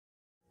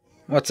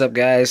What's up,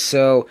 guys?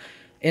 So,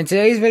 in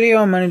today's video,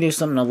 I'm going to do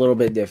something a little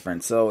bit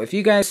different. So, if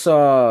you guys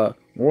saw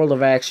World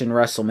of Action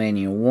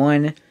WrestleMania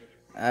 1,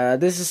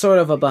 this is sort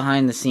of a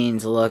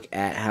behind-the-scenes look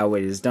at how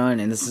it is done,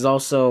 and this is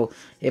also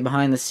a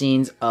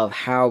behind-the-scenes of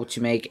how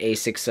to make a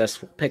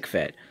successful pick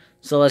fed.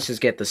 So, let's just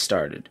get this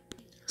started.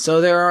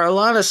 So, there are a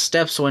lot of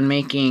steps when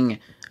making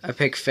a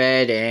pick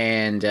fed,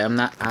 and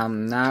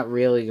I'm not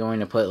really going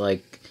to put,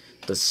 like,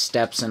 the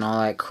steps and all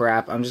that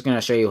crap. I'm just going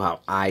to show you how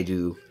I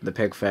do the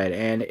pick fed,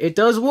 and it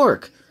does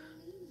work.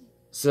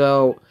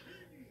 So,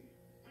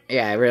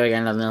 yeah, I really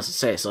got nothing else to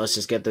say, so let's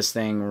just get this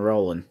thing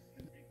rolling.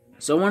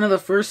 So one of the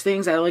first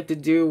things I like to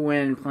do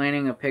when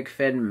planning a pick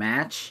fed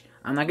match,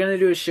 I'm not going to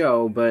do a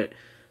show, but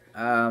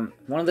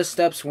one of the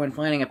steps when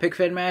planning a pick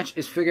fed match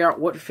is figure out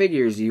what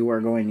figures you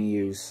are going to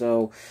use.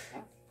 So,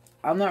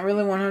 I'm not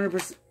really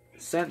 100%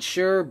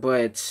 sure,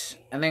 but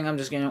I think I'm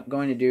just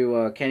going to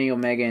do Kenny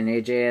Omega and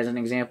AJ as an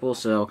example.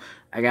 So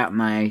I got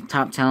my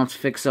top talents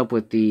fixed up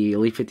with the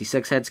Elite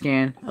 56 head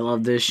scan. I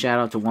love this. Shout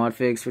out to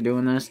Wadfigs for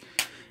doing this.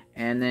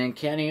 And then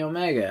Kenny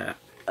Omega.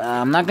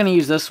 I'm not going to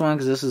use this one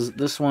because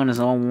this one is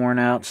all worn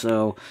out.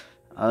 So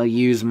I'll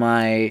use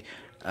my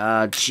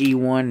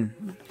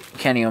G1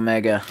 Kenny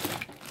Omega.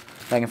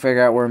 If I can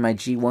figure out where my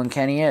G1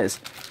 Kenny is.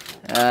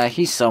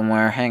 He's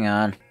somewhere. Hang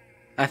on.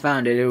 I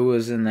found it. It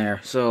was in there.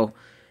 So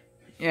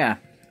yeah.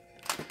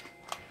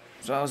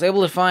 So I was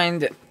able to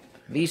find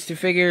these two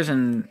figures,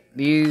 and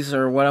these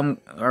are what I'm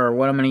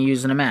going to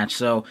use in a match.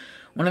 So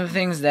one of the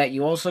things that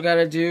you also got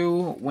to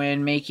do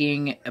when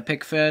making a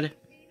pick fed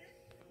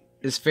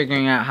is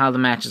figuring out how the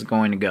match is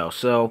going to go.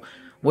 So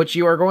what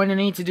you are going to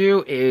need to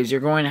do is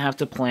you're going to have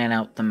to plan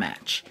out the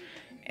match,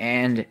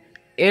 and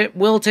it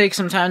will take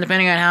some time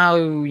depending on how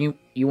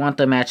you want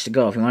the match to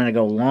go. If you want it to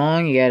go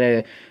long, you got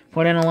to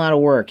put in a lot of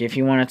work. If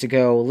you want it to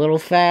go a little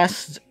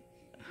fast,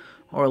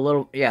 or a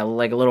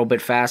little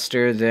bit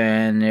faster,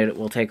 then it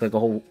will take like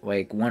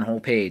one whole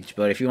page.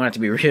 But if you want it to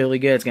be really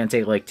good, it's gonna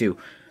take like 2.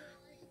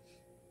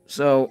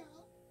 So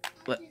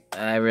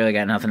I really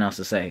got nothing else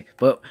to say.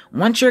 But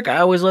one trick I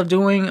always love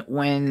doing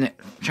when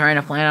trying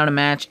to plan out a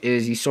match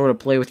is you sort of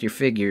play with your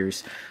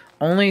figures,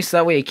 only so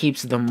that way it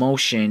keeps the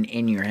motion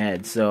in your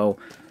head. So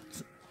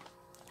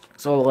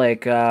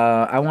like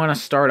I want to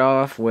start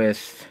off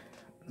with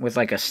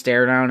like a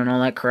stare down and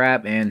all that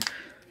crap, and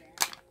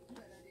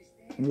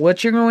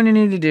what you're going to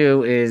need to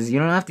do is, you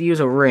don't have to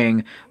use a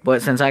ring,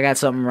 but since I got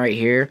something right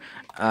here,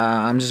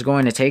 I'm just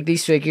going to take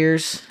these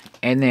figures,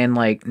 and then,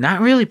 like,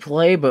 not really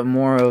play, but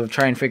more of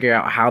try and figure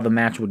out how the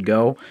match would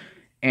go,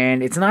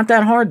 and it's not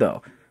that hard,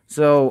 though.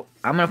 So,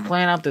 I'm going to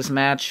plan out this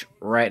match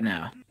right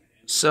now.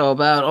 So,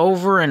 about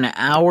over an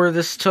hour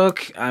this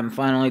took, I'm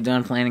finally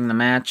done planning the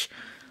match.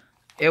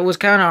 It was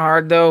kind of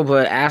hard, though,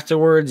 but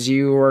afterwards,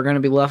 you are going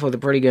to be left with a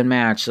pretty good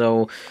match,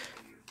 so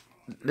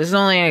this is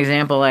only an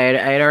example. I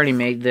had already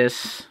made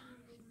this,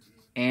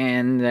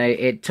 and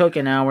it took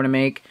an hour to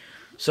make.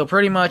 So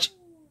pretty much,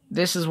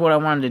 this is what I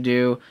wanted to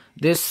do.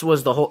 This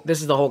is the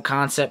whole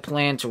concept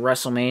plan to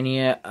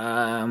WrestleMania.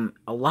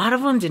 A lot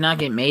of them did not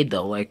get made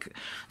though. Like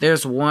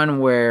there's one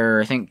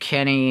where I think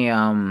Kenny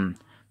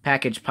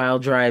package pile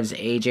drives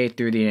AJ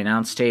through the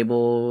announce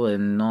table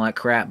and all that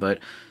crap. But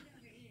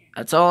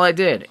that's all I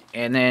did.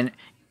 And then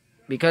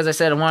because I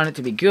said I wanted it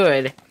to be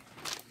good,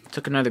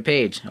 took another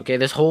page. Okay,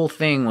 this whole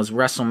thing was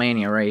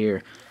WrestleMania right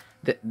here.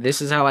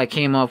 This is how I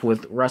came up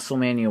with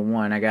WrestleMania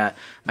 1. I got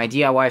my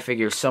DIY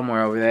figures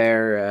somewhere over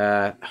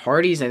there.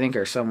 Hardy's, I think,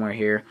 are somewhere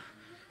here.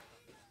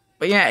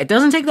 But yeah, it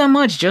doesn't take that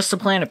much just to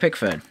plan a pick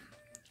fed.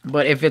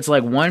 But if it's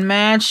like one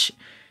match, it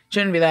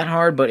shouldn't be that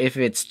hard. But if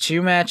it's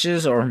 2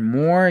 matches or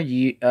more,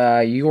 you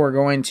are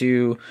going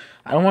to,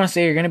 I don't want to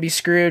say you're going to be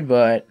screwed,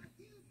 but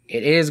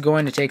it is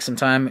going to take some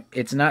time.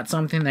 It's not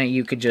something that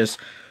you could just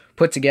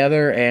put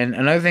together. And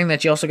another thing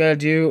that you also got to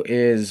do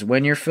is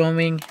when you're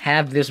filming,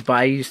 have this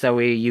by you so that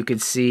way you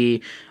could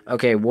see,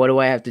 okay, what do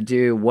I have to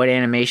do? What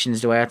animations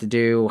do I have to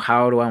do?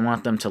 How do I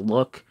want them to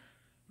look?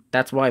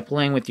 That's why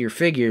playing with your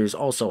figures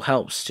also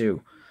helps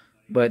too.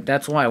 But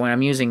that's why when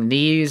I'm using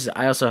these,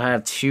 I also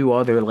have 2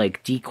 other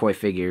like decoy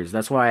figures.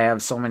 That's why I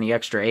have so many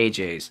extra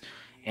AJs.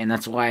 And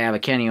that's why I have a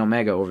Kenny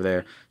Omega over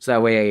there. So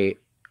that way,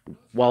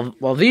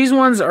 while these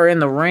ones are in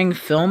the ring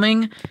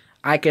filming,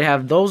 I could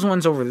have those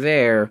ones over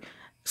there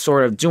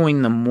sort of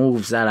doing the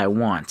moves that I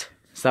want.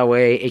 So that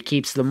way it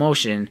keeps the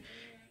motion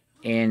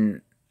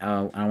in, I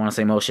don't want to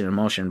say motion in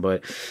motion,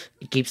 but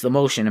it keeps the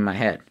motion in my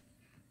head.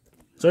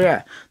 So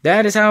yeah,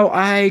 that is how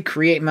I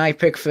create my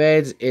pick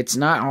feds. It's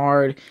not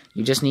hard.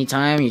 You just need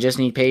time. You just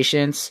need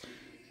patience.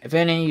 If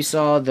any of you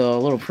saw the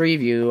little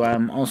preview,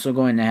 I'm also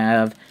going to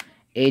have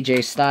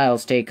AJ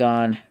Styles take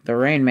on the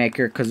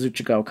Rainmaker,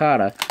 Kazuchika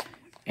Okada.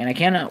 And I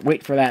cannot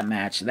wait for that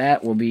match.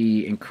 That will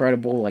be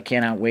incredible. I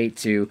cannot wait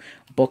to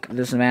book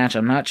this match.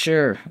 I'm not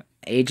sure.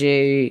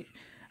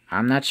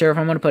 I'm not sure if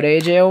I'm going to put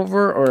AJ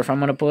over or if I'm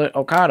going to put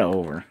Okada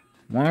over.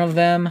 One of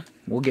them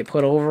will get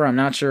put over. I'm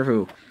not sure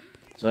who.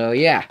 So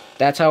yeah,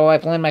 that's how I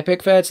plan my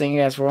pick feds. Thank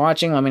you guys for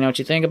watching. Let me know what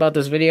you think about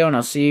this video, and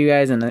I'll see you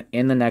guys in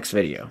the next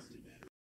video.